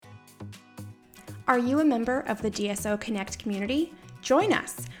Are you a member of the DSO Connect community? Join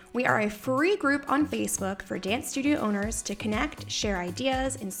us. We are a free group on Facebook for dance studio owners to connect, share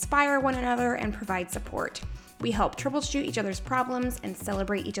ideas, inspire one another, and provide support. We help troubleshoot each other's problems and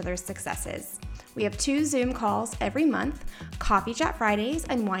celebrate each other's successes. We have 2 Zoom calls every month, Coffee Chat Fridays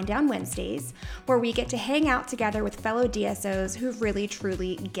and Wind Down Wednesdays, where we get to hang out together with fellow DSOs who really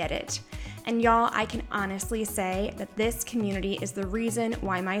truly get it. And y'all, I can honestly say that this community is the reason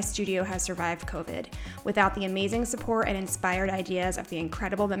why my studio has survived COVID. Without the amazing support and inspired ideas of the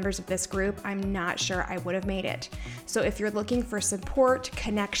incredible members of this group, I'm not sure I would have made it. So if you're looking for support,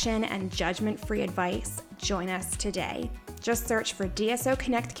 connection, and judgment-free advice, join us today. Just search for DSO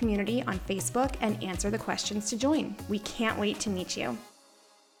Connect Community on Facebook and answer the questions to join. We can't wait to meet you.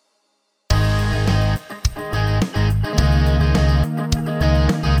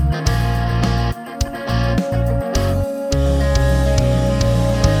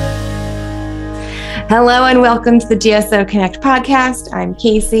 Hello and welcome to the DSO Connect podcast. I'm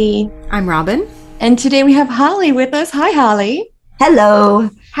Casey. I'm Robin. And today we have Holly with us. Hi, Holly. Hello.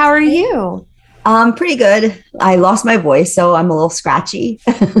 How are you? Pretty good. I lost my voice, so I'm a little scratchy.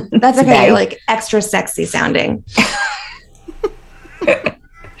 That's okay. You're like extra sexy sounding.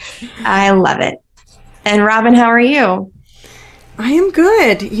 I love it. And Robin, how are you? I am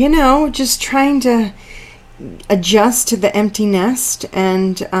good. Just trying to adjust to the empty nest,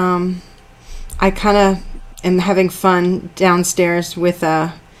 and I kind of am having fun downstairs with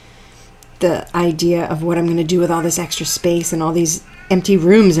the idea of what I'm going to do with all this extra space and all these empty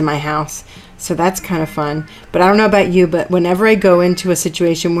rooms in my house. So that's kind of fun. But I don't know about you, but whenever I go into a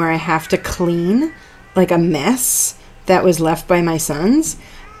situation where I have to clean like a mess that was left by my sons,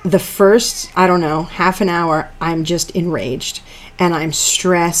 the first, half an hour, I'm just enraged and I'm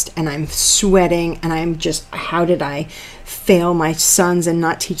stressed and I'm sweating and I'm just, how did I fail my sons and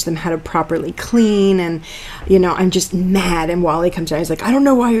not teach them how to properly clean? And, I'm just mad. And Wally comes out, he's like, I don't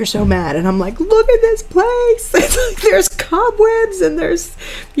know why you're so mad. And I'm like, look at this place. It's like, there's cobwebs and there's,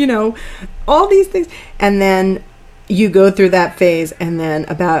 all these things. And then you go through that phase, and then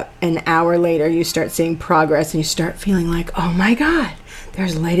about an hour later, you start seeing progress and you start feeling like, oh my God,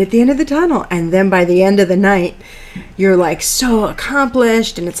 there's light at the end of the tunnel. And then by the end of the night, you're like so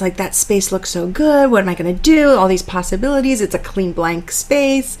accomplished, and it's like that space looks so good. What am I going to do? All these possibilities. It's a clean blank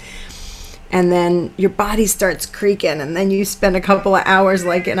space. And then your body starts creaking, and then you spend a couple of hours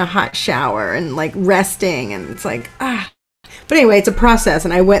like in a hot shower and like resting, and it's like, But anyway, it's a process,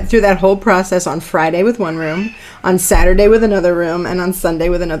 and I went through that whole process on Friday with one room, on Saturday with another room, and on Sunday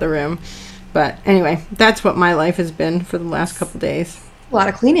with another room. But anyway, that's what my life has been for the last couple of days. A lot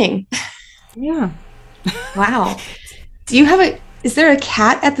of cleaning. Yeah. Wow. Is there a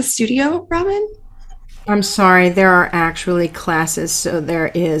cat at the studio, Robin? I'm sorry, there are actually classes, so there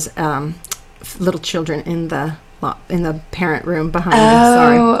is little children in the parent room behind me.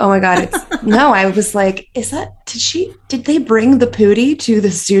 Sorry. Oh my God. No, I was like, did they bring the Pootie to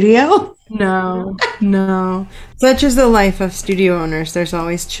the studio? No. Such is the life of studio owners. There's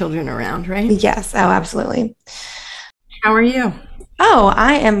always children around, right? Yes. Oh, absolutely. How are you? Oh,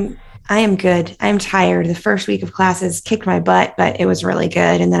 I am good. I'm tired. The first week of classes kicked my butt, but it was really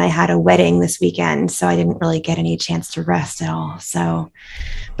good. And then I had a wedding this weekend, so I didn't really get any chance to rest at all.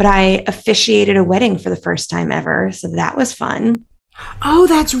 But I officiated a wedding for the first time ever. So that was fun. Oh,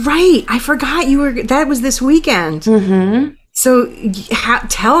 that's right. I forgot that was this weekend. Mm-hmm. So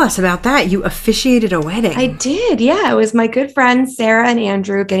tell us about that. You officiated a wedding. I did. Yeah. It was my good friends, Sarah and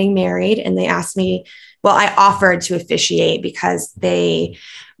Andrew, getting married. And they asked me, I offered to officiate because they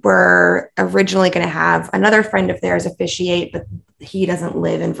were originally going to have another friend of theirs officiate, but he doesn't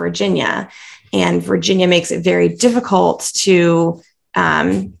live in Virginia. And Virginia makes it very difficult to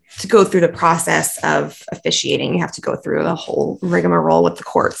go through the process of officiating. You have to go through a whole rigmarole with the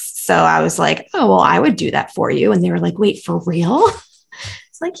courts. So I was like, oh, well, I would do that for you. And they were like, wait, for real?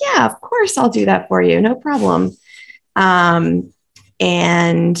 It's like, yeah, of course I'll do that for you. No problem. And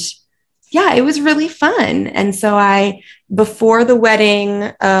yeah, it was really fun. And so before the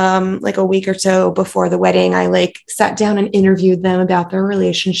wedding, like a week or so before the wedding, I sat down and interviewed them about their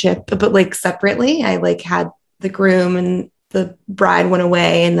relationship, but separately. I had the groom and the bride went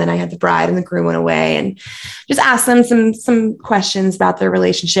away, and then I had the bride and the groom went away, and just asked them some questions about their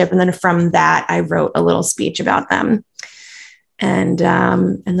relationship. And then from that, I wrote a little speech about them. And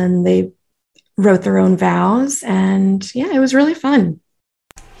then they wrote their own vows, and yeah, it was really fun.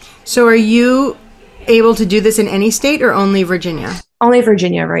 So are you able to do this in any state or only Virginia? Only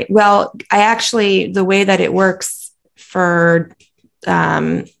Virginia, right? Well, the way that it works for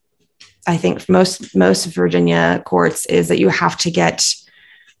I think most of Virginia courts is that you have to get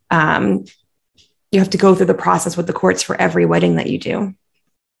you have to go through the process with the courts for every wedding that you do.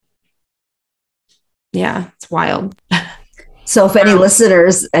 Yeah, it's wild. So if any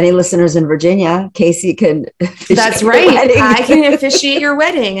listeners in Virginia, Casey can. That's right. I can officiate your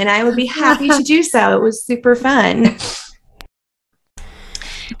wedding, and I would be happy to do so. It was super fun.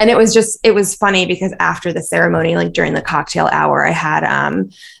 And it was funny because after the ceremony, like during the cocktail hour, I had,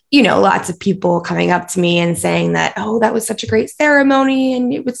 lots of people coming up to me and saying that, oh, that was such a great ceremony.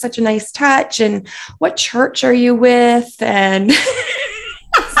 And it was such a nice touch. And what church are you with? And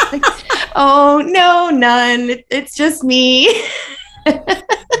like, oh, no, none. It's just me.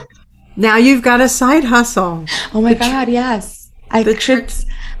 Now you've got a side hustle. Oh my God. Yes.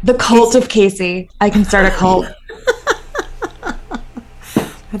 The cult of Casey. I can start a cult.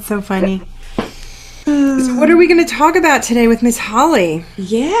 That's so funny. So what are we going to talk about today with Miss Holly?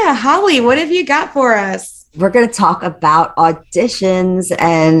 Yeah, Holly, what have you got for us? We're going to talk about auditions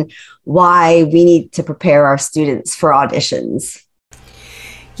and why we need to prepare our students for auditions.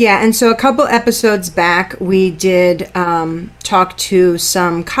 Yeah, and so a couple episodes back, we did talk to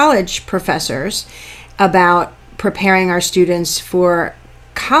some college professors about preparing our students for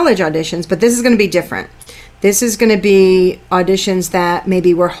college auditions, but this is going to be different. This is going to be auditions that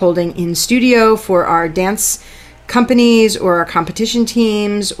maybe we're holding in studio for our dance companies or our competition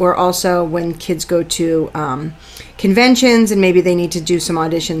teams, or also when kids go to conventions and maybe they need to do some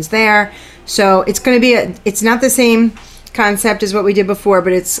auditions there. So it's going to be it's not the same concept as what we did before,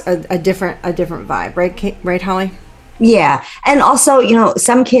 but it's a different vibe, right? Right, Holly? Yeah. And also,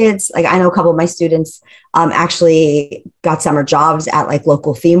 some kids, like I know a couple of my students actually got summer jobs at like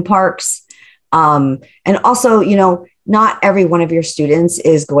local theme parks. And also, not every one of your students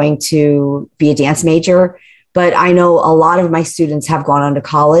is going to be a dance major, but I know a lot of my students have gone on to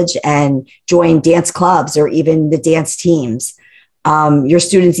college and joined dance clubs or even the dance teams. Your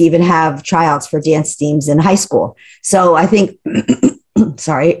students even have tryouts for dance teams in high school. So I think,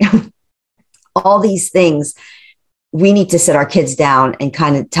 sorry, all these things, we need to sit our kids down and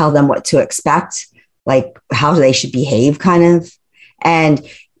kind of tell them what to expect, like how they should behave kind of. And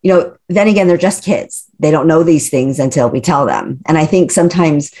then again, they're just kids. They don't know these things until we tell them. And I think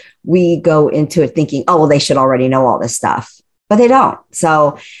sometimes we go into it thinking, oh, well, they should already know all this stuff, but they don't.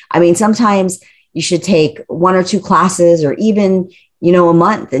 So, sometimes you should take 1 or 2 classes or even, a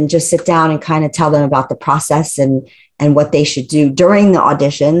month and just sit down and kind of tell them about the process and what they should do during the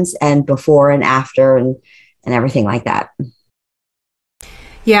auditions and before and after and everything like that.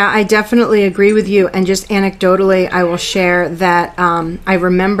 Yeah, I definitely agree with you. And just anecdotally, I will share that I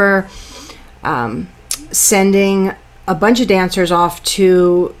remember sending a bunch of dancers off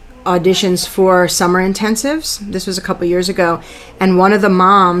to auditions for summer intensives. This was a couple years ago. And one of the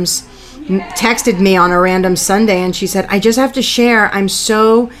moms texted me on a random Sunday and she said, I just have to share, I'm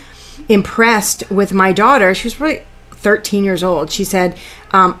so impressed with my daughter. She was probably 13 years old. She said,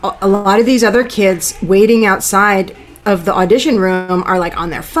 a lot of these other kids waiting outside of the audition room are like on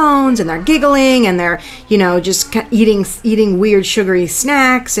their phones and they're giggling and they're, just eating weird sugary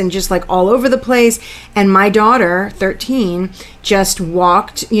snacks and just like all over the place. And my daughter, 13, just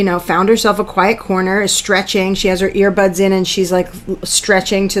walked, found herself a quiet corner, is stretching. She has her earbuds in and she's like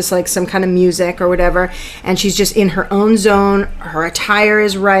stretching to like some kind of music or whatever. And she's just in her own zone. Her attire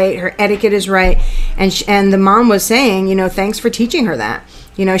is right. Her etiquette is right. And the mom was saying, thanks for teaching her that.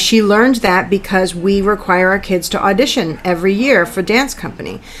 She learned that because we require our kids to audition every year for dance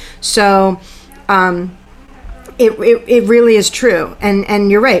company. So it really is true.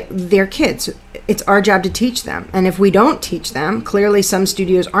 And you're right, they're kids. It's our job to teach them. And if we don't teach them, clearly some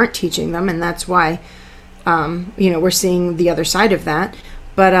studios aren't teaching them. And that's why, we're seeing the other side of that.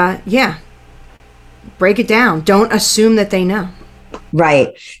 But break it down. Don't assume that they know.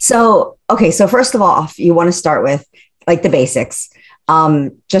 Right. So, so first of all, you want to start with like the basics.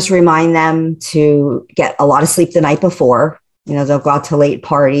 Just remind them to get a lot of sleep the night before. They'll go out to late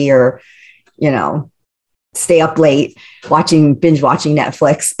party or, stay up late binge watching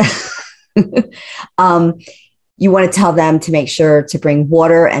Netflix. You want to tell them to make sure to bring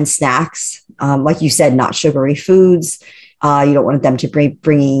water and snacks. Like you said, not sugary foods. You don't want them to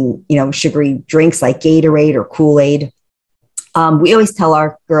bringing, sugary drinks like Gatorade or Kool-Aid. We always tell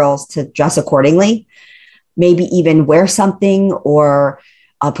our girls to dress accordingly. Maybe even wear something or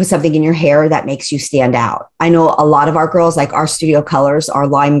put something in your hair that makes you stand out. I know a lot of our girls, like our studio colors are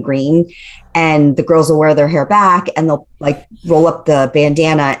lime green, and the girls will wear their hair back and they'll like roll up the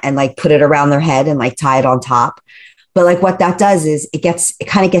bandana and like put it around their head and like tie it on top. But like what that does is it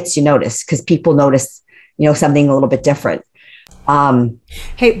kind of gets you noticed because people notice, something a little bit different.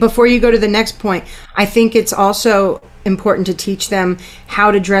 Hey, before you go to the next point, I think it's also important to teach them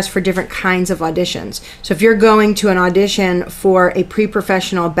how to dress for different kinds of auditions. So if you're going to an audition for a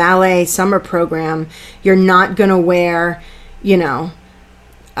pre-professional ballet summer program, you're not going to wear,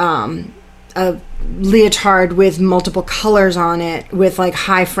 a leotard with multiple colors on it with like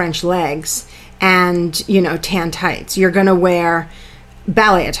high French legs and, tan tights. You're going to wear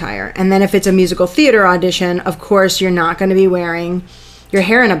ballet attire. And then if it's a musical theater audition, of course, you're not going to be wearing your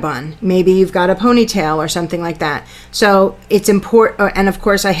hair in a bun. Maybe you've got a ponytail or something like that. So it's important. And of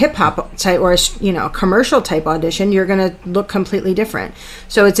course, a hip hop type or a commercial type audition, you're going to look completely different.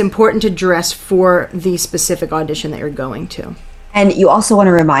 So it's important to dress for the specific audition that you're going to. And you also want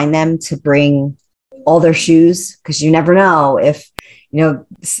to remind them to bring all their shoes, because you never know if,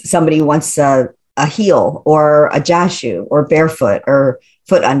 somebody wants a heel or a jazz shoe or barefoot or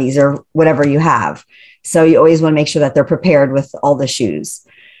foot undies or whatever you have. So you always want to make sure that they're prepared with all the shoes.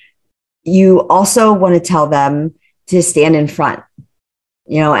 You also want to tell them to stand in front,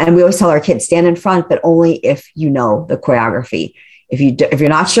 and we always tell our kids stand in front, but only if you know the choreography. If you're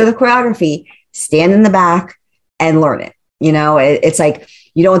not sure the choreography, stand in the back and learn it. It's like,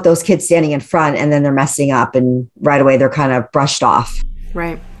 you don't want those kids standing in front and then they're messing up and right away they're kind of brushed off.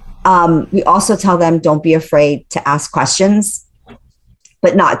 Right. We also tell them, don't be afraid to ask questions,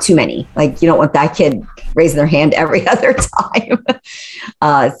 but not too many. Like, you don't want that kid raising their hand every other time.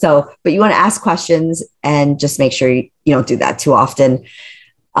 But you want to ask questions and just make sure you don't do that too often.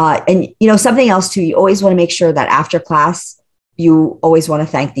 And something else too, you always want to make sure that after class, you always want to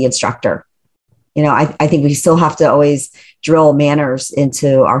thank the instructor. I think we still have to always drill manners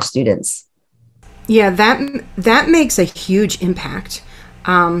into our students. Yeah, that makes a huge impact.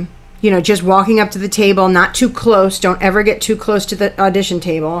 Just walking up to the table, not too close, don't ever get too close to the audition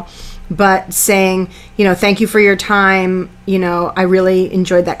table, but saying, thank you for your time. I really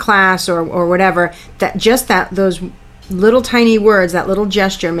enjoyed that class or whatever. Those little tiny words, that little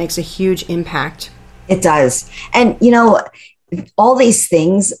gesture makes a huge impact. It does. And, all these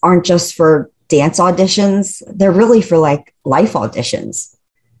things aren't just for dance auditions. They're really for like life auditions.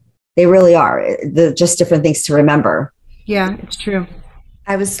 They really are. They're just different things to remember. Yeah, it's true.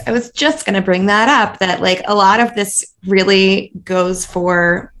 I was just going to bring that up, that like a lot of this really goes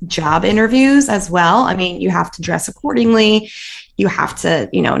for job interviews as well. I mean, you have to dress accordingly. You have to,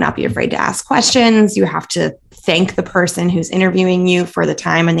 not be afraid to ask questions. You have to thank the person who's interviewing you for the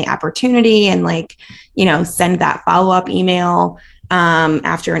time and the opportunity, and send that follow-up email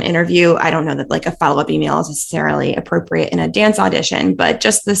after an interview. I don't know that like a follow-up email is necessarily appropriate in a dance audition, but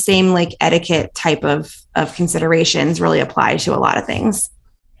just the same like etiquette type of considerations really apply to a lot of things.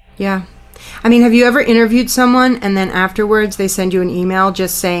 Yeah. I mean, have you ever interviewed someone and then afterwards they send you an email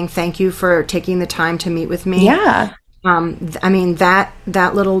just saying, thank you for taking the time to meet with me? Yeah. I mean, that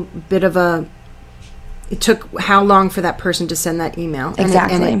little bit of it took how long for that person to send that email?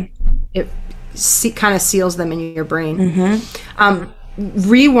 Exactly. And it kind of seals them in your brain. Mm-hmm.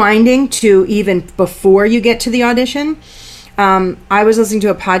 Rewinding to even before you get to the audition, I was listening to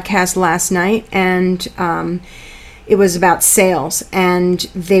a podcast last night, and it was about sales, and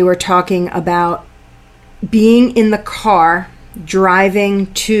they were talking about being in the car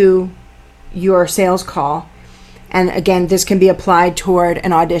driving to your sales call. And again, this can be applied toward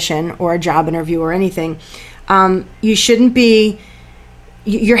an audition or a job interview or anything. You shouldn't be,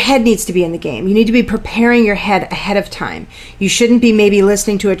 your head needs to be in the game. You need to be preparing your head ahead of time. You shouldn't be maybe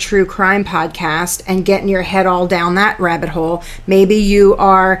listening to a true crime podcast and getting your head all down that rabbit hole. Maybe you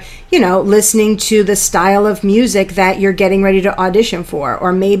are, listening to the style of music that you're getting ready to audition for,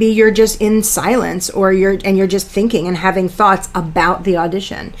 or maybe you're just in silence, or you're just thinking and having thoughts about the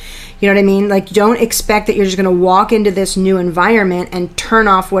audition. You know what I mean? Like, don't expect that you're just going to walk into this new environment and turn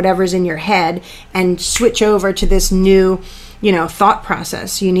off whatever's in your head and switch over to this new thought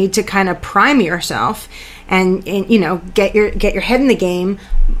process. You need to kind of prime yourself and get your head in the game,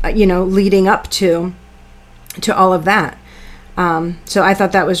 leading up to all of that. So I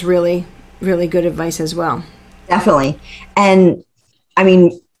thought that was really, really good advice as well. Definitely. And I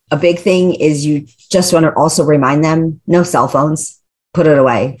mean, a big thing is you just want to also remind them, no cell phones, put it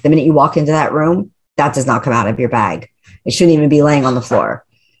away. The minute you walk into that room, that does not come out of your bag. It shouldn't even be laying on the floor.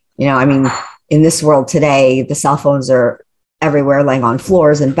 In this world today, the cell phones are everywhere, laying on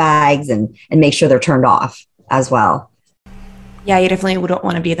floors and bags, and make sure they're turned off as well. Yeah, you definitely wouldn't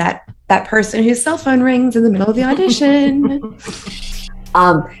want to be that person whose cell phone rings in the middle of the audition.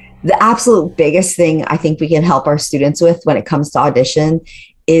 The absolute biggest thing I think we can help our students with when it comes to audition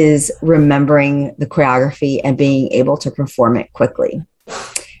is remembering the choreography and being able to perform it quickly.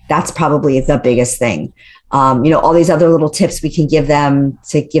 That's probably the biggest thing. All these other little tips we can give them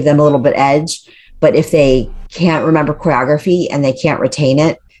to give them a little bit edge, But if they can't remember choreography and they can't retain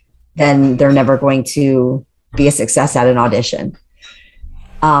it, then they're never going to be a success at an audition.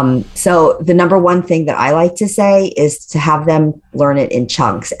 So the number one thing that I like to say is to have them learn it in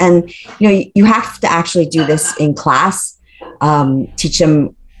chunks. And, you have to actually do this in class, teach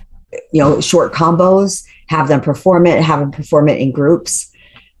them, short combos, have them perform it in groups.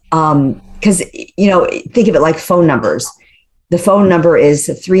 Because, think of it like phone numbers. The phone number is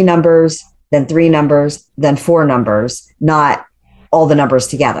 3 numbers, then 3 numbers, then 4 numbers, not all the numbers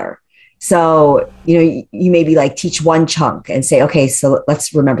together. So, you maybe like teach one chunk and say, okay, so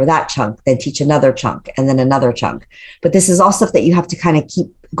let's remember that chunk, then teach another chunk and then another chunk. But this is all stuff that you have to kind of keep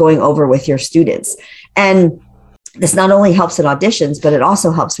going over with your students. And this not only helps in auditions, but it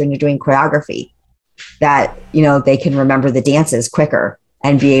also helps when you're doing choreography that, they can remember the dances quicker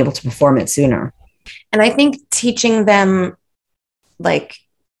and be able to perform it sooner. And I think teaching them like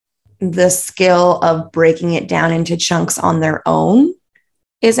the skill of breaking it down into chunks on their own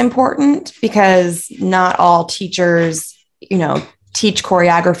is important, because not all teachers, teach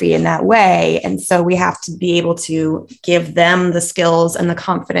choreography in that way. And so we have to be able to give them the skills and the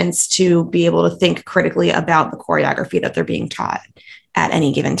confidence to be able to think critically about the choreography that they're being taught at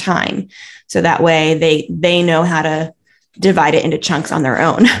any given time. So that way they know how to divide it into chunks on their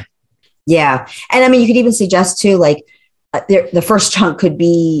own. Yeah. And I mean, you could even suggest too, like, the first chunk could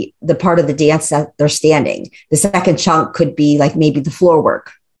be the part of the dance that they're standing. The second chunk could be like maybe the floor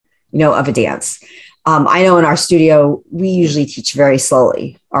work, of a dance. I know in our studio, we usually teach very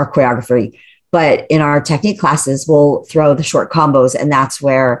slowly our choreography, but in our technique classes, we'll throw the short combos. And that's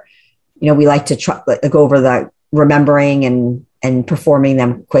where, we like to go over the remembering and performing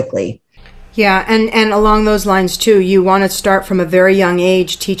them quickly. Yeah. And along those lines too, you want to start from a very young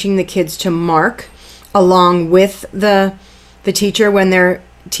age, teaching the kids to mark along with the teacher when they're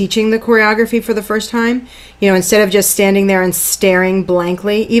teaching the choreography for the first time. Instead of just standing there and staring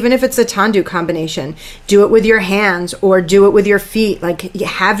blankly, even if it's a tendu combination, do it with your hands or do it with your feet. Like,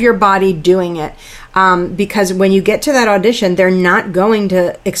 have your body doing it. Because when you get to that audition, they're not going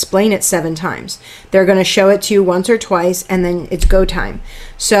to explain it 7 times. They're going to show it to you once or twice, and then it's go time.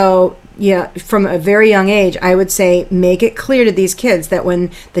 So yeah, from a very young age, I would say make it clear to these kids that when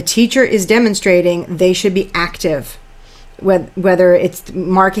the teacher is demonstrating, they should be active, whether it's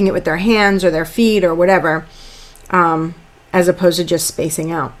marking it with their hands or their feet or whatever, as opposed to just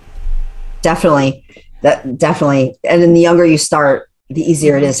spacing out. Definitely. Definitely. And then the younger you start, the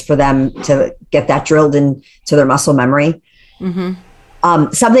easier it is for them to get that drilled into their muscle memory. Mm-hmm.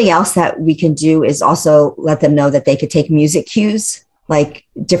 Something else that we can do is also let them know that they could take music cues, like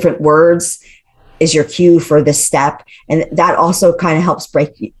different words is your cue for this step. And that also kind of helps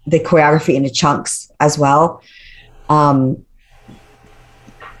break the choreography into chunks as well.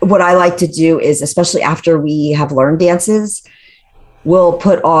 What I like to do is, especially after we have learned dances,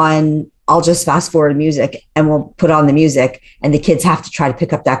 I'll just fast forward music and we'll put on the music, and the kids have to try to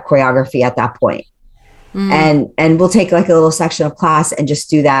pick up that choreography at that point. Mm. And we'll take like a little section of class and just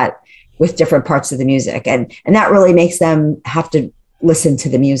do that with different parts of the music. And that really makes them have to listen to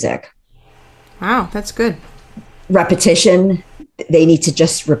the music. Wow, that's good. Repetition. They need to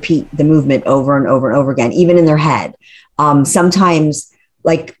just repeat the movement over and over and over again, even in their head. Sometimes,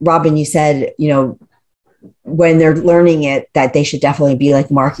 like Robin, you said, when they're learning it, that they should definitely be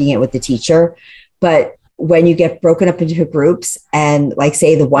like marking it with the teacher. But when you get broken up into groups and like,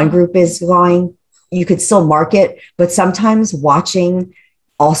 say the one group is going, you could still mark it, but sometimes watching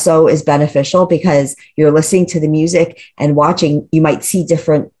also is beneficial, because you're listening to the music and watching, you might see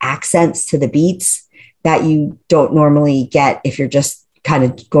different accents to the beats that you don't normally get if you're just kind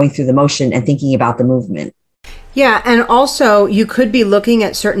of going through the motion and thinking about the movement. Yeah, and also you could be looking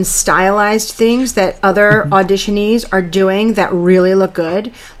at certain stylized things that other auditionees are doing that really look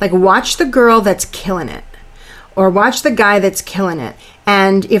good. Like, watch the girl that's killing it, or watch the guy that's killing it.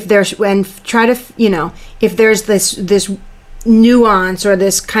 And if there's, if there's this nuance or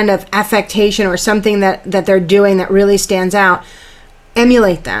this kind of affectation or something that they're doing that really stands out,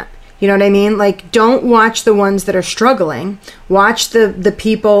 emulate that. You know what I mean? Like, don't watch the ones that are struggling. Watch the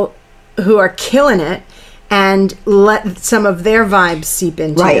people who are killing it and let some of their vibes seep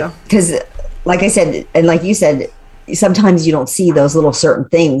into you. Right. Because like I said, and like you said, sometimes you don't see those little certain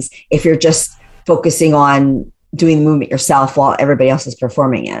things if you're just focusing on doing the movement yourself while everybody else is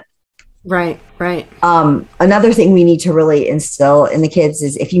performing it. Right, right. Another thing we need to really instill in the kids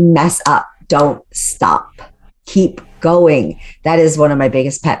is, if you mess up, don't stop. Keep going. That is one of my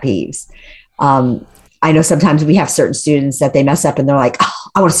biggest pet peeves. I know sometimes we have certain students that they mess up and they're like, oh,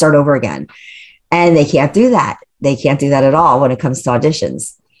 I want to start over again. And they can't do that. They can't do that at all when it comes to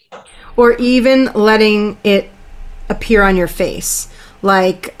auditions. or even letting it appear on your face.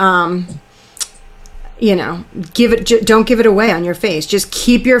 Like, don't give it away on your face. Just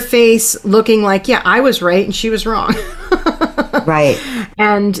keep your face looking like, yeah, I was right and she was wrong. Right.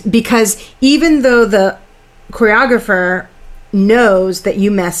 And because even though the choreographer knows that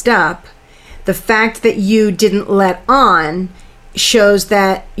you messed up, the fact that you didn't let on shows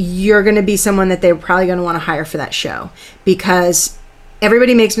that you're going to be someone that they're probably going to want to hire for that show, because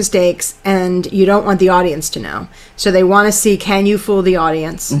everybody makes mistakes and you don't want the audience to know. So they want to see, can you fool the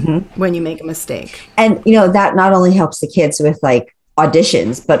audience when you make a mistake? And, that not only helps the kids with like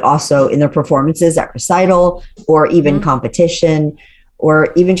auditions, but also in their performances at recital or even competition,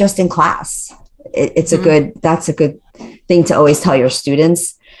 or even just in class. That's a good thing to always tell your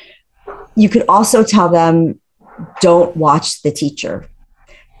students. You could also tell them, don't watch the teacher,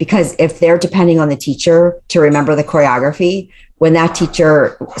 because if they're depending on the teacher to remember the choreography, when that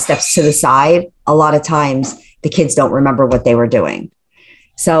teacher steps to the side, a lot of times the kids don't remember what they were doing.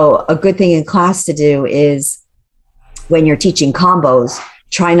 So a good thing in class to do is, when you're teaching combos,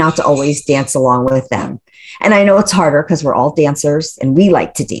 try not to always dance along with them. And I know it's harder because we're all dancers and we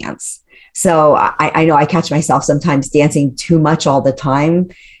like to dance. So I know I catch myself sometimes dancing too much all the time.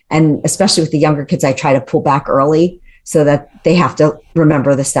 And especially with the younger kids, I try to pull back early so that they have to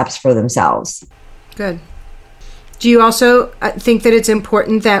remember the steps for themselves. Good. Do you also think that it's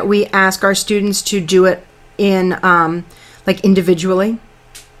important that we ask our students to do it in individually?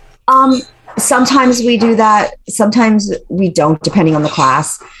 Sometimes we do that. Sometimes we don't, depending on the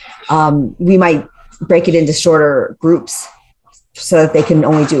class. We might break it into shorter groups so that they can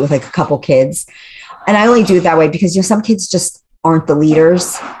only do it with like a couple kids. And I only do it that way because, some kids just aren't the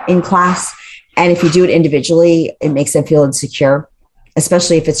leaders in class. And if you do it individually, it makes them feel insecure,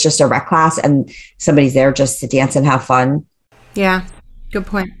 especially if it's just a rec class and somebody's there just to dance and have fun. Yeah, good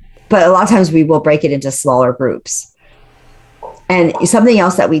point. But a lot of times we will break it into smaller groups. And something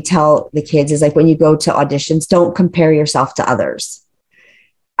else that we tell the kids is, like, when you go to auditions, don't compare yourself to others.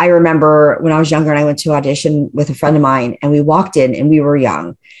 I remember when I was younger and I went to audition with a friend of mine, and we walked in and we were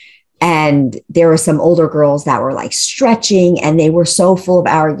young. And there were some older girls that were like stretching, and they were so full of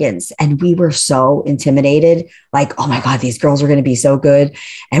arrogance. And we were so intimidated, like, oh my God, these girls are going to be so good.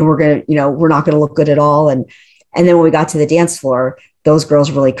 And we're going to, we're not going to look good at all. And then when we got to the dance floor, those girls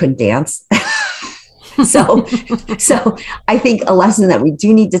really couldn't dance. So I think a lesson that we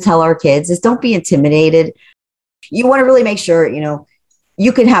do need to tell our kids is, don't be intimidated. You want to really make sure,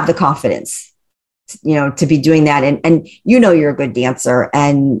 you can have the confidence, to be doing that. And you're a good dancer,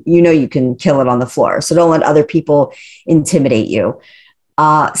 and you can kill it on the floor. So don't let other people intimidate you.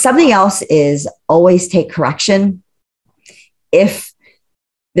 Something else is, always take correction. If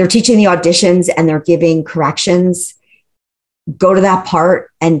they're teaching the auditions and they're giving corrections, go to that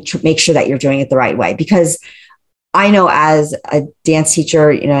part and make sure that you're doing it the right way. Because I know, as a dance teacher,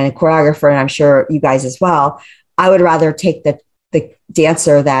 and a choreographer, and I'm sure you guys as well, I would rather take the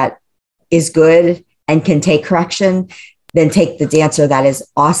dancer that is good and can take correction than take the dancer that is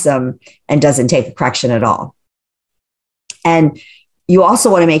awesome and doesn't take the correction at all. And you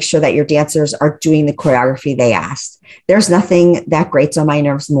also want to make sure that your dancers are doing the choreography they asked. There's nothing that grates on my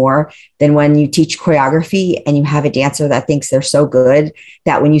nerves more than when you teach choreography and you have a dancer that thinks they're so good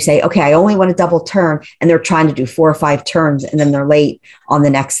that when you say, okay, I only want a double turn, and they're trying to do 4 or 5 turns, and then they're late on the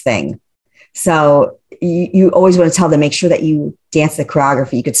next thing. So you always want to tell them, make sure that you dance the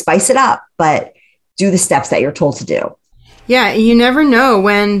choreography. You could spice it up, but do the steps that you're told to do. Yeah, you never know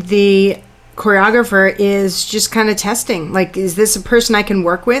when the choreographer is just kind of testing. Like, is this a person I can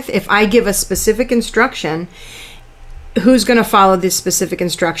work with? If I give a specific instruction, who's going to follow this specific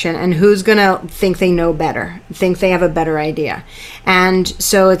instruction, and who's going to think they know better, think they have a better idea? And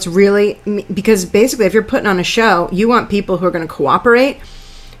so it's really, because basically if you're putting on a show, you want people who are going to cooperate,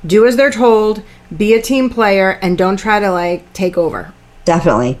 do as they're told, be a team player, and don't try to take over.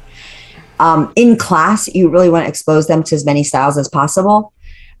 Definitely. In class, you really want to expose them to as many styles as possible.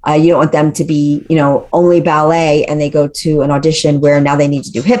 You don't want them to be, only ballet, and they go to an audition where now they need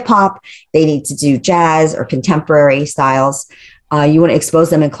to do hip hop, they need to do jazz or contemporary styles. You want to expose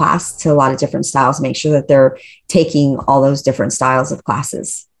them in class to a lot of different styles, make sure that they're taking all those different styles of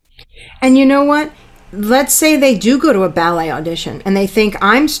classes. And you know what? Let's say they do go to a ballet audition and they think,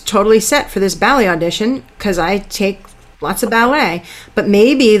 I'm totally set for this ballet audition because I take lots of ballet, but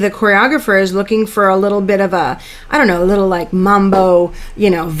maybe the choreographer is looking for a little bit of a little mambo,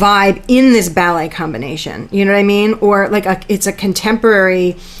 vibe in this ballet combination. You know what I mean? Or it's a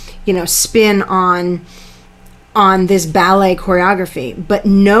contemporary, spin on this ballet choreography. But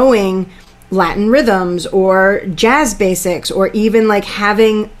knowing Latin rhythms or jazz basics, or even like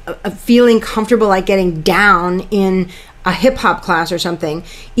having a feeling comfortable, like getting down in a hip hop class or something,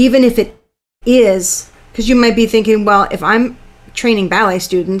 even if it is, because you might be thinking, well, if I'm training ballet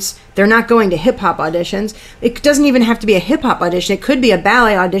students, they're not going to hip hop auditions. It doesn't even have to be a hip hop audition. It could be a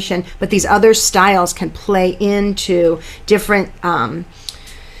ballet audition, but these other styles can play into different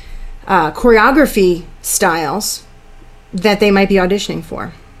choreography styles that they might be auditioning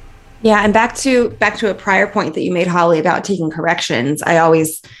for. Yeah, and back to a prior point that you made, Holly, about taking corrections. I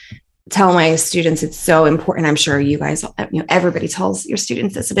always tell my students it's so important. I'm sure you guys, everybody tells your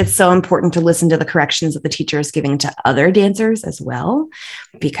students this, but it's so important to listen to the corrections that the teacher is giving to other dancers as well,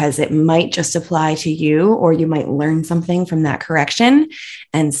 because it might just apply to you, or you might learn something from that correction.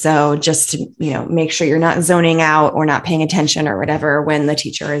 And so just to, make sure you're not zoning out or not paying attention or whatever when the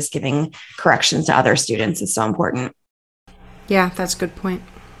teacher is giving corrections to other students is so important. Yeah, that's a good point.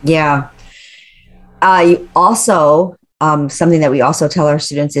 Yeah. You also, something that we also tell our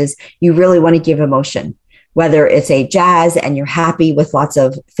students is you really want to give emotion, whether it's a jazz and you're happy with lots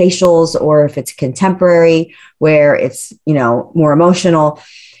of facials, or if it's contemporary where it's, more emotional.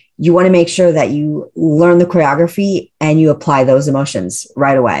 You want to make sure that you learn the choreography and you apply those emotions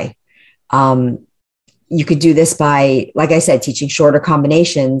right away. You could do this by, like I said, teaching shorter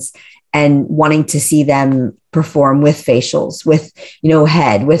combinations and wanting to see them perform with facials, with,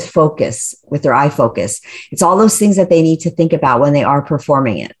 head, with focus, with their eye focus. It's all those things that they need to think about when they are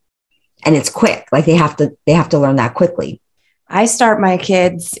performing it. And it's quick, like they have to learn that quickly. I start my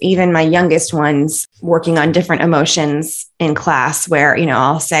kids, even my youngest ones, working on different emotions in class where,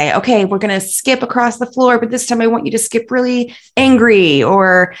 I'll say, okay, we're going to skip across the floor, but this time I want you to skip really angry,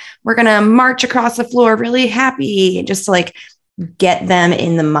 or we're going to march across the floor really happy, just to like get them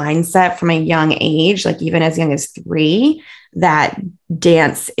in the mindset from a young age, like even as young as 3, that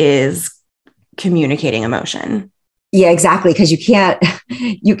dance is communicating emotion. Yeah, exactly. Because you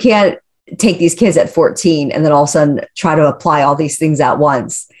can't take these kids at 14 and then all of a sudden try to apply all these things at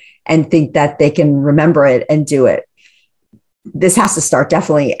once and think that they can remember it and do it. This has to start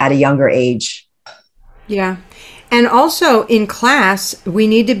definitely at a younger age. Yeah. And also in class, we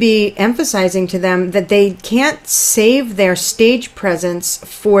need to be emphasizing to them that they can't save their stage presence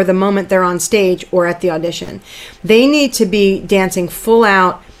for the moment they're on stage or at the audition. They need to be dancing full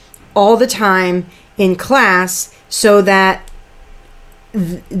out all the time in class, so that,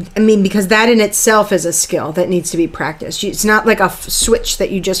 because that in itself is a skill that needs to be practiced. It's not like a switch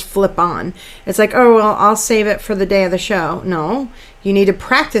that you just flip on. It's like, oh, well, I'll save it for the day of the show. No, you need to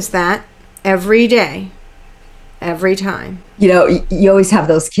practice that every day. Every time. You always have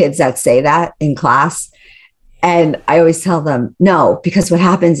those kids that say that in class. And I always tell them, no, because what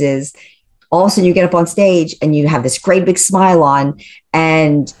happens is all of a sudden you get up on stage and you have this great big smile on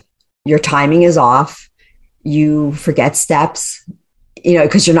and your timing is off. You forget steps,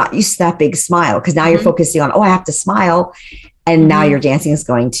 because you're not used to that big smile. Because now you're focusing on, I have to smile. And now your dancing is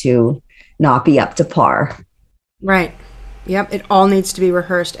going to not be up to par. Right. Yep. It all needs to be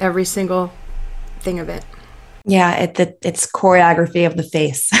rehearsed, every single thing of it. Yeah, it's choreography of the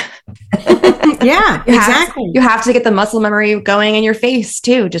face. Yeah, exactly. You have to get the muscle memory going in your face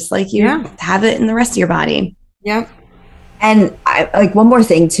too, just like you have it in the rest of your body. Yep. And one more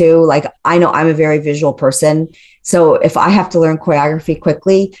thing too, I know I'm a very visual person. So if I have to learn choreography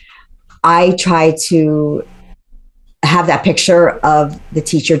quickly, I try to have that picture of the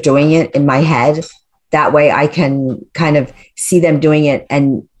teacher doing it in my head. That way I can kind of see them doing it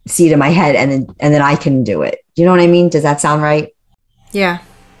and see it in my head, and then I can do it. You know what I mean? Does that sound right? Yeah.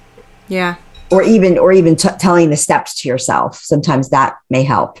 Yeah. Or even telling the steps to yourself. Sometimes that may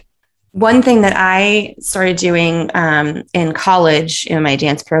help. One thing that I started doing in college in my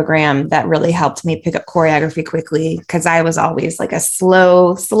dance program that really helped me pick up choreography quickly, because I was always like a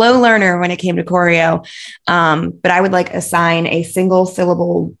slow learner when it came to choreo. But I would assign a single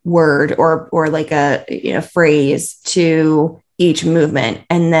syllable word or like a phrase to each movement,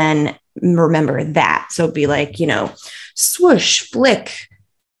 and then remember that. So it'd be like, swoosh, flick,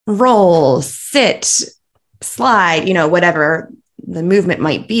 roll, sit, slide, whatever the movement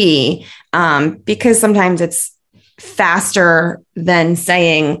might be. Because sometimes it's faster than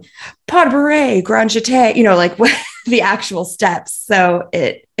saying pas de bourrée, grand jeté, what the actual steps. So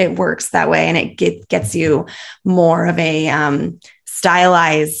it works that way, and it gets you more of a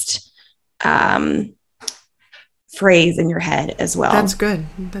stylized phrase in your head as well. That's good.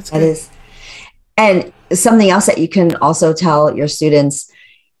 That's good. That is. And something else that you can also tell your students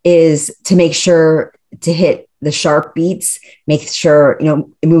is to make sure to hit the sharp beats, make sure, the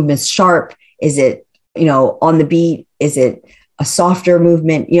movement's sharp. Is it, on the beat? Is it a softer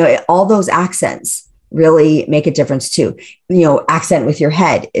movement, all those accents really make a difference too. Accent with your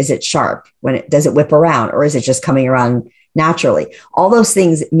head. Is it sharp? Does it whip around, or is it just coming around naturally? All those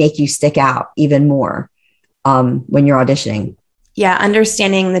things make you stick out even more when you're auditioning. Yeah.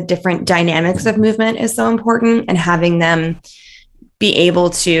 Understanding the different dynamics of movement is so important, and having them be able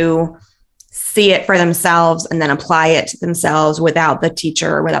to see it for themselves and then apply it to themselves without the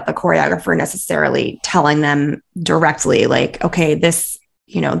teacher or without the choreographer necessarily telling them directly, like, okay, this,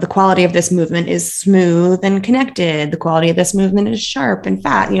 the quality of this movement is smooth and connected. The quality of this movement is sharp and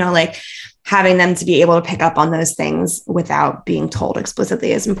fat, like having them to be able to pick up on those things without being told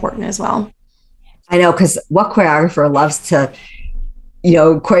explicitly is important as well. I know, because what choreographer loves to,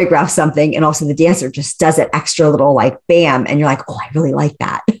 choreograph something and also the dancer just does it extra little, like, bam. And you're like, oh, I really like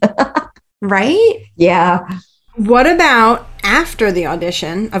that. Right? Yeah. What about after the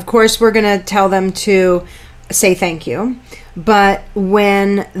audition? Of course, we're going to tell them to say thank you. But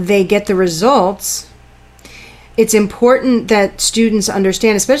when they get the results, it's important that students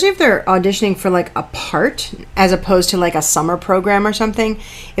understand, especially if they're auditioning for like a part as opposed to like a summer program or something.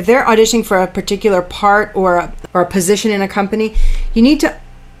 If they're auditioning for a particular part or a position in a company,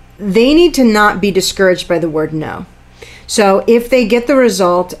 they need to not be discouraged by the word no. So if they get the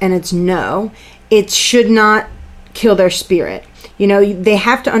result and it's no, it should not kill their spirit. They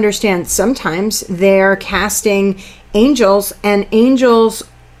have to understand sometimes they're casting angels, and angels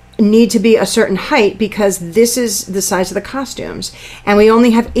need to be a certain height because this is the size of the costumes, and we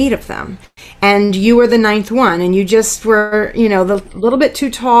only have 8 of them, and you were the 9th one, and you just were the little bit too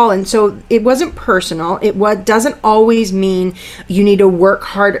tall. And so it wasn't personal. Doesn't always mean you need to work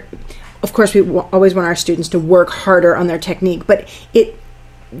hard. Of course, we always want our students to work harder on their technique, but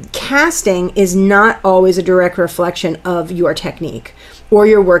casting is not always a direct reflection of your technique or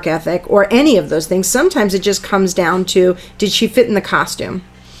your work ethic or any of those things. Sometimes it just comes down to, did she fit in the costume?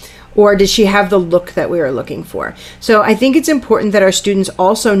 Or did she have the look that we were looking for? So I think it's important that our students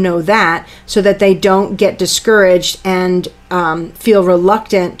also know that, so that they don't get discouraged and feel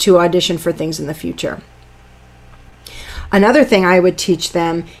reluctant to audition for things in the future. Another thing I would teach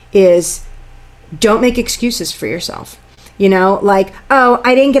them is, don't make excuses for yourself. Like, oh,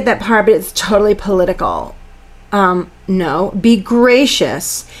 I didn't get that part, but it's totally political. No, be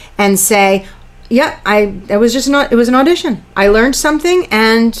gracious and say, yeah, it was an audition. I learned something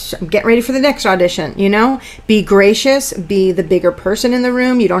and I'm getting ready for the next audition. Be gracious, be the bigger person in the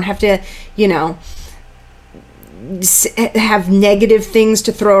room. You don't have to, have negative things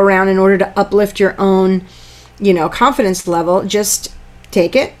to throw around in order to uplift your own, confidence level. Just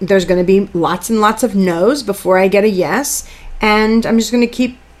take it. There's going to be lots and lots of no's before I get a yes. And I'm just going to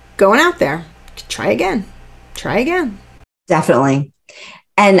keep going out there. Try again. Definitely.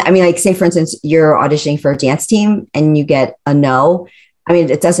 And I mean, like, say, for instance, you're auditioning for a dance team and you get a no. I mean,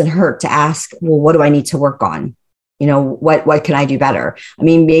 it doesn't hurt to ask, well, what do I need to work on? What can I do better? I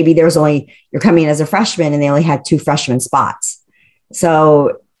mean, maybe you're coming in as a freshman and they only had 2 freshman spots.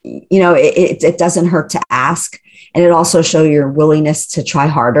 So, it doesn't hurt to ask. And it also shows your willingness to try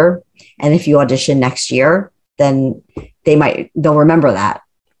harder. And if you audition next year, then they'll remember that.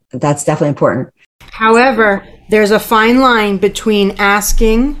 That's definitely important. However, there's a fine line between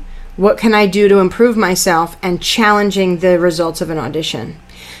asking, what can I do to improve myself, and challenging the results of an audition.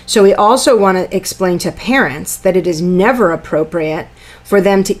 So we also want to explain to parents that it is never appropriate for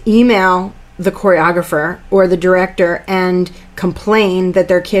them to email the choreographer or the director and complain that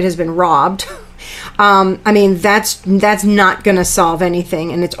their kid has been robbed. I mean, that's not going to solve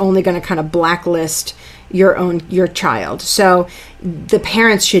anything, and it's only going to kind of blacklist your child. So the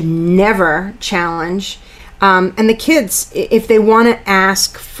parents should never challenge. And the kids, if they want to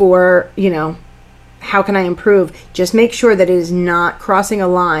ask for, how can I improve? Just make sure that it is not crossing a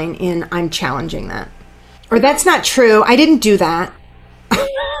line in, I'm challenging that. Or, that's not true. I didn't do that.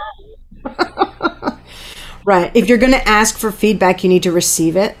 Right. If you're going to ask for feedback, you need to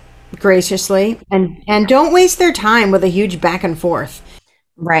receive it graciously, and don't waste their time with a huge back and forth.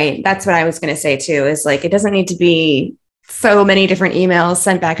 Right. That's what I was going to say too, is like, it doesn't need to be so many different emails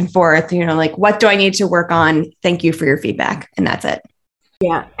sent back and forth, like, what do I need to work on? Thank you for your feedback. And that's it.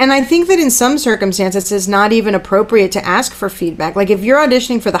 Yeah. And I think that in some circumstances, it's not even appropriate to ask for feedback. Like, if you're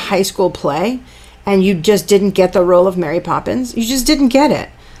auditioning for the high school play and you just didn't get the role of Mary Poppins, you just didn't get it.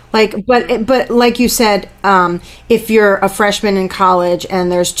 Like, but like you said, if you're a freshman in college and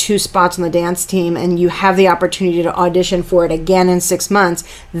there's 2 spots on the dance team and you have the opportunity to audition for it again in 6 months,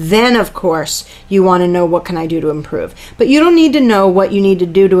 then of course you want to know, what can I do to improve? But you don't need to know what you need to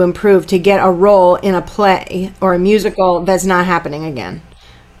do to improve to get a role in a play or a musical that's not happening again.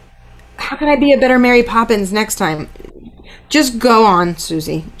 How can I be a better Mary Poppins next time? Just go on,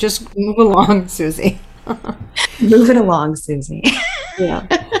 Susie. Just move along, Susie. Move it along, Susie. Yeah.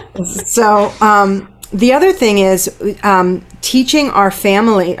 So the other thing is teaching our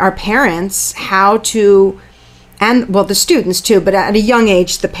parents how to, and well, the students too, but at a young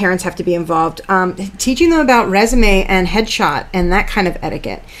age, the parents have to be involved. Teaching them about resume and headshot and that kind of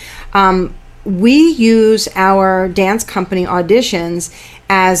etiquette. We use our dance company auditions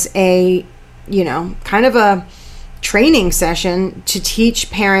as a, kind of a training session to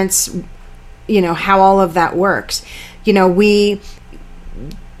teach parents, how all of that works. We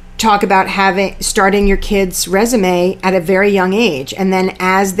talk about starting your kid's resume at a very young age, and then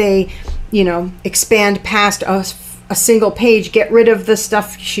as they expand past a single page, get rid of the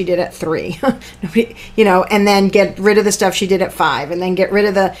stuff she did at 3 and then get rid of the stuff she did at 5, and then get rid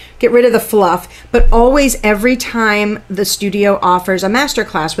of the fluff. But always, every time the studio offers a master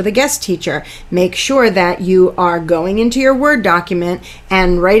class with a guest teacher, make sure that you are going into your Word document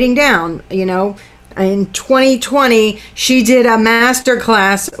and writing down, in 2020, she did a master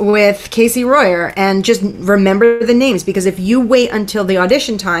class with Casey Royer, and just remember the names, because if you wait until the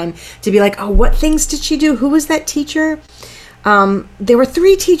audition time to be like, oh, what things did she do? Who was that teacher? There were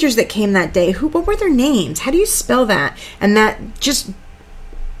 3 teachers that came that day. What were their names? How do you spell that? And that, just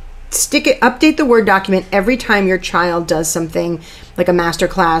update the Word document every time your child does something like a master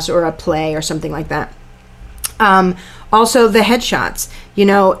class or a play or something like that. Also, the headshots,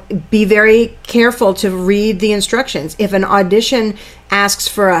 be very careful to read the instructions. If an audition asks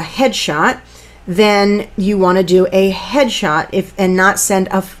for a headshot, then you want to do a headshot and not send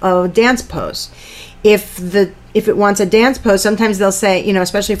a dance pose. If it wants a dance pose, sometimes they'll say,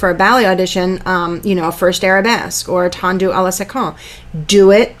 especially for a ballet audition, a first arabesque or a tendu à la seconde.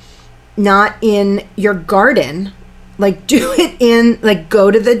 Do it not in your garden. Do it go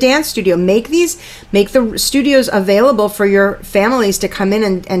to the dance studio. Make the studios available for your families to come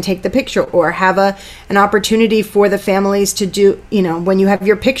in and take the picture, or have an opportunity for the families to do, when you have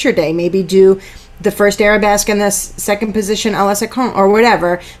your picture day, maybe do the first arabesque and the second position à la seconde or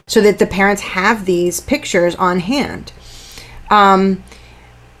whatever, so that the parents have these pictures on hand.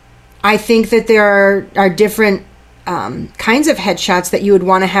 I think that there are different kinds of headshots that you would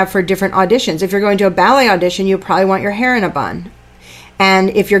want to have for different auditions. If you're going to a ballet audition, you probably want your hair in a bun. And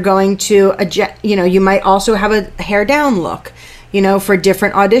if you're going to you might also have a hair down look, for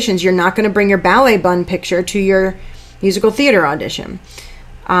different auditions. You're not going to bring your ballet bun picture to your musical theater audition.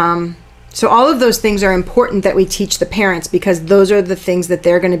 So all of those things are important that we teach the parents, because those are the things that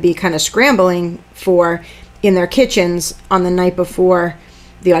they're going to be kind of scrambling for in their kitchens on the night before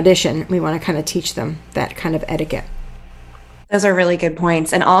the audition. We want to kind of teach them that kind of etiquette. Those are really good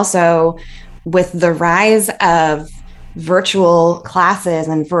points. And also, with the rise of virtual classes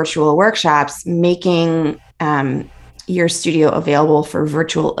and virtual workshops, making your studio available for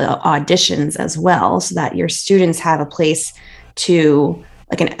virtual auditions as well, so that your students have a place to,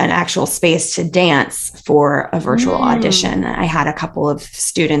 an actual space to dance for a virtual audition. I had a couple of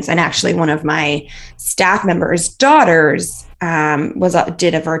students, and actually one of my staff members' daughters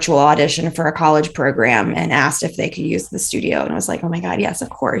did a virtual audition for a college program and asked if they could use the studio. And I was like, oh my God, yes, of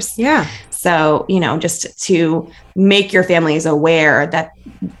course. Yeah. So, just to make your families aware that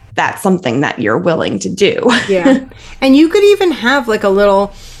that's something that you're willing to do. Yeah. And you could even have a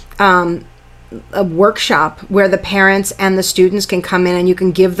little, a workshop where the parents and the students can come in, and you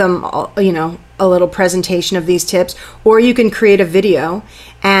can give them, a little presentation of these tips, or you can create a video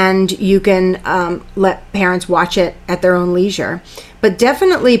and you can let parents watch it at their own leisure. But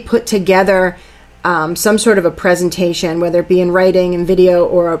definitely put together some sort of a presentation, whether it be in writing and video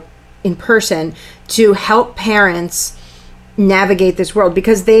or in person, to help parents navigate this world,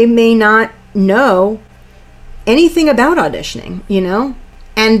 because they may not know anything about auditioning,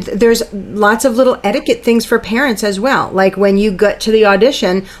 And there's lots of little etiquette things for parents as well. Like when you get to the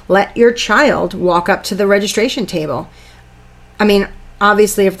audition, let your child walk up to the registration table. I mean,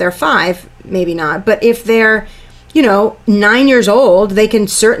 obviously if they're 5, maybe not. But if they're, 9 years old, they can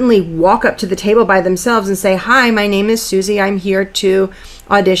certainly walk up to the table by themselves and say, hi, my name is Susie. I'm here to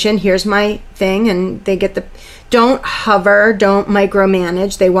audition. Here's my thing. And they get don't hover, don't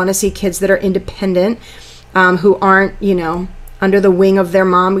micromanage. They want to see kids that are independent, who aren't, under the wing of their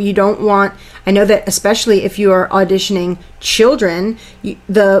mom. You don't want, I know that especially if you are auditioning children,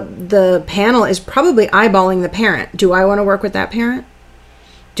 the panel is probably eyeballing the parent. Do I want to work with that parent?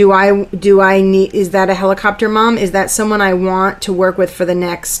 Do I need, is that a helicopter mom? Is that someone I want to work with for the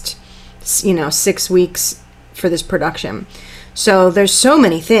next, 6 weeks for this production? So there's so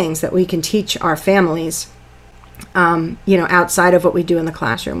many things that we can teach our families outside of what we do in the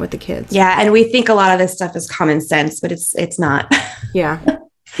classroom with the kids. Yeah. And we think a lot of this stuff is common sense, but it's not. Yeah.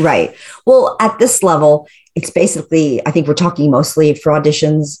 Right. Well, at this level, it's basically, I think we're talking mostly for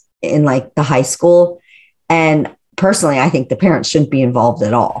auditions in like the high school. And personally, I think the parents shouldn't be involved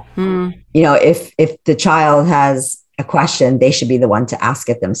at all. If the child has a question, they should be the one to ask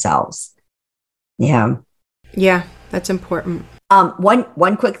it themselves. Yeah. Yeah, that's important.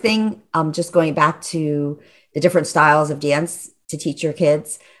 One quick thing, just going back to the different styles of dance to teach your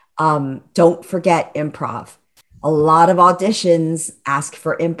kids. Don't forget improv. A lot of auditions ask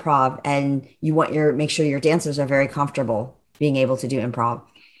for improv, and you want make sure your dancers are very comfortable being able to do improv.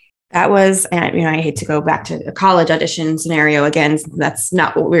 That was, and I hate to go back to a college audition scenario again. That's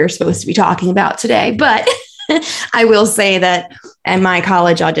not what we were supposed to be talking about today, but I will say that in my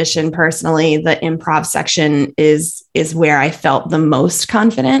college audition, personally, the improv section is where I felt the most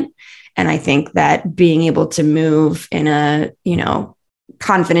confident. And I think that being able to move in a,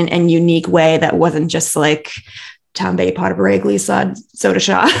 confident and unique way that wasn't just like Tom Betty Potter Bareilles soda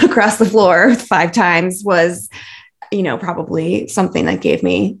shot across the floor 5 times was, probably something that gave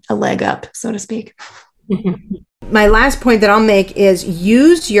me a leg up, so to speak. My last point that I'll make is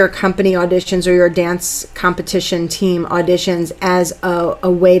use your company auditions or your dance competition team auditions as a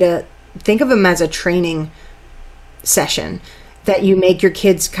way to think of them as a training session, that you make your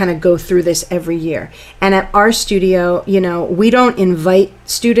kids kind of go through this every year. And at our studio, we don't invite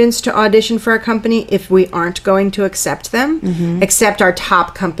students to audition for our company if we aren't going to accept them, except our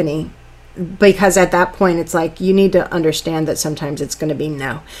top company, because at that point it's like you need to understand that sometimes it's going to be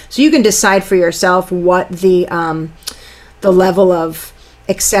no. So you can decide for yourself what the level of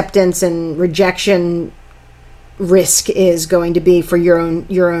acceptance and rejection risk is going to be for your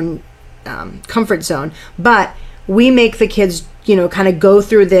own comfort zone. But we make the kids kind of go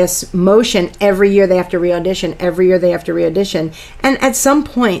through this motion every year. They have to re-audition. Every year they have to re-audition. And at some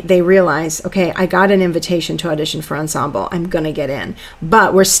point they realize, okay, I got an invitation to audition for ensemble. I'm going to get in.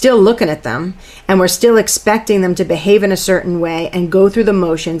 But we're still looking at them, and we're still expecting them to behave in a certain way and go through the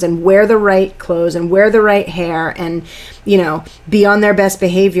motions and wear the right clothes and wear the right hair and, be on their best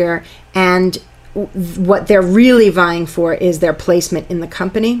behavior. And what they're really vying for is their placement in the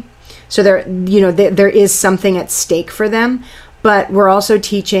company. So there is something at stake for them. But we're also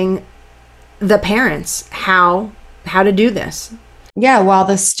teaching the parents how to do this. Yeah, while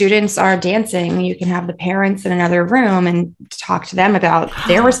the students are dancing, you can have the parents in another room and talk to them about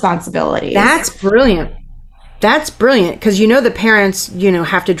their responsibilities. That's brilliant. Because the parents,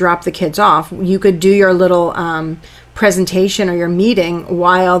 have to drop the kids off. You could do your little presentation or your meeting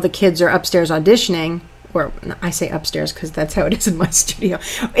while the kids are upstairs auditioning. Or I say upstairs because that's how it is in my studio.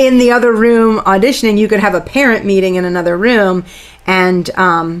 In the other room auditioning, you could have a parent meeting in another room and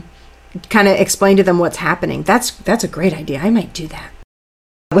kind of explain to them what's happening. That's a great idea. I might do that.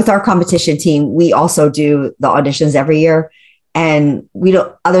 With our competition team, we also do the auditions every year. And we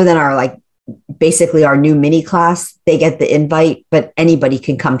don't, other than our basically our new mini class, they get the invite, but anybody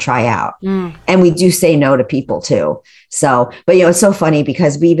can come try out. And we do say no to people too. So, but it's so funny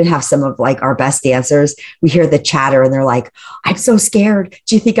because we even have some of our best dancers. We hear the chatter and they're like, I'm so scared.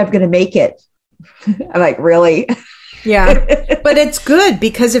 Do you think I'm going to make it? I'm like, really? Yeah. But it's good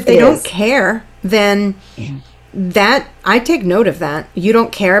because if they don't care, then that I take note of that. You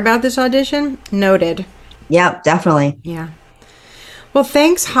don't care about this audition? Noted. Yeah, definitely. Yeah. Well,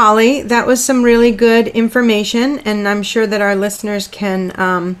 thanks, Holly. That was some really good information, and I'm sure that our listeners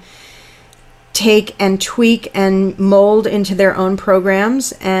can take and tweak and mold into their own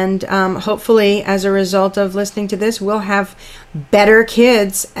programs. And hopefully, as a result of listening to this, we'll have better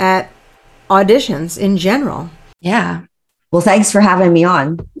kids at auditions in general. Yeah. Well, thanks for having me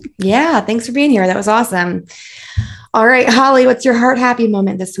on. Yeah, thanks for being here. That was awesome. All right, Holly, what's your heart happy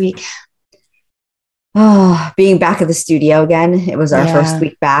moment this week? Oh, being back at the studio again. It was our first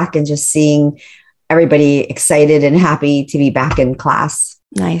week back, and just seeing everybody excited and happy to be back in class.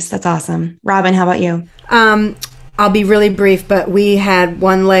 Nice. That's awesome. Robin, how about you? I'll be really brief, but we had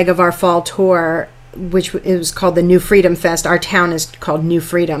one leg of our fall tour, which it was called the New Freedom Fest. Our town is called New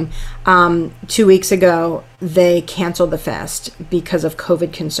Freedom. 2 weeks ago, they canceled the fest because of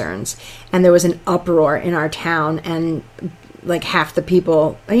COVID concerns. And there was an uproar in our town, and half the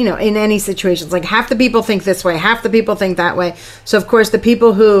people, in any situation, it's half the people think this way, half the people think that way. So of course the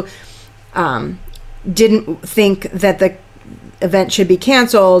people who didn't think that the event should be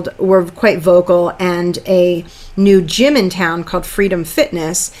canceled were quite vocal, and a new gym in town called Freedom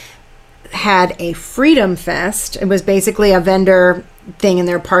Fitness had a Freedom Fest. It was basically a vendor thing in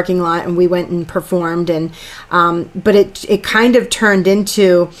their parking lot, and we went and performed, and but it kind of turned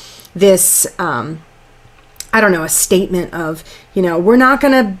into this I don't know, a statement of, we're not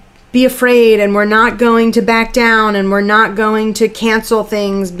going to be afraid, and we're not going to back down, and we're not going to cancel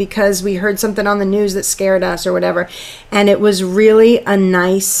things because we heard something on the news that scared us or whatever. And it was really a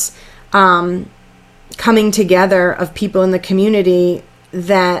nice coming together of people in the community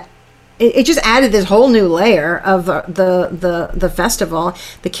that it just added this whole new layer of the festival.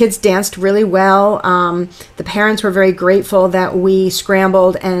 The kids danced really well. The parents were very grateful that we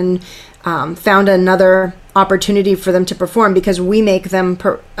scrambled and found another opportunity for them to perform, because we make them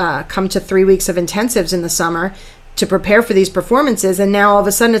come to 3 weeks of intensives in the summer to prepare for these performances. And now all of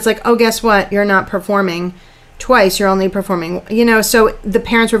a sudden it's like, oh, guess what? You're not performing twice. You're only performing, so the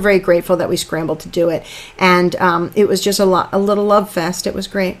parents were very grateful that we scrambled to do it. And it was just a little love fest. It was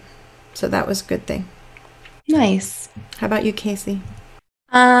great. So that was a good thing. Nice. How about you, Casey?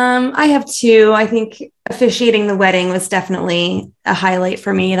 I have two. I think officiating the wedding was definitely a highlight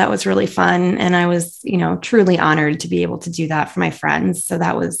for me. That was really fun. And I was, truly honored to be able to do that for my friends. So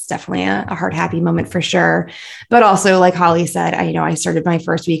that was definitely a heart happy moment for sure. But also, like Holly said, I started my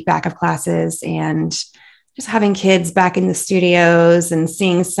first week back of classes, and just having kids back in the studios and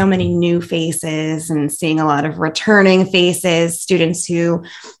seeing so many new faces and seeing a lot of returning faces, students who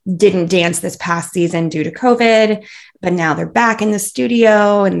didn't dance this past season due to COVID, but now they're back in the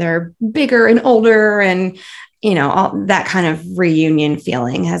studio and they're bigger and older, and, all that kind of reunion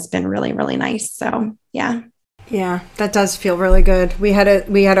feeling has been really, really nice. So, yeah. Yeah, that does feel really good. We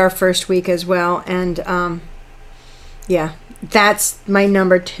had our first week as well. And, yeah. That's my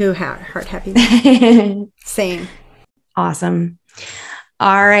number 2 heart happy. Same. Awesome.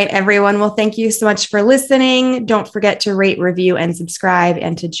 All right, everyone. Well, thank you so much for listening. Don't forget to rate, review, and subscribe,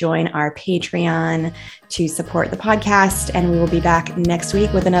 and to join our Patreon to support the podcast. And we will be back next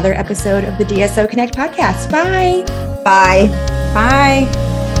week with another episode of the DSO Connect podcast. Bye. Bye. Bye.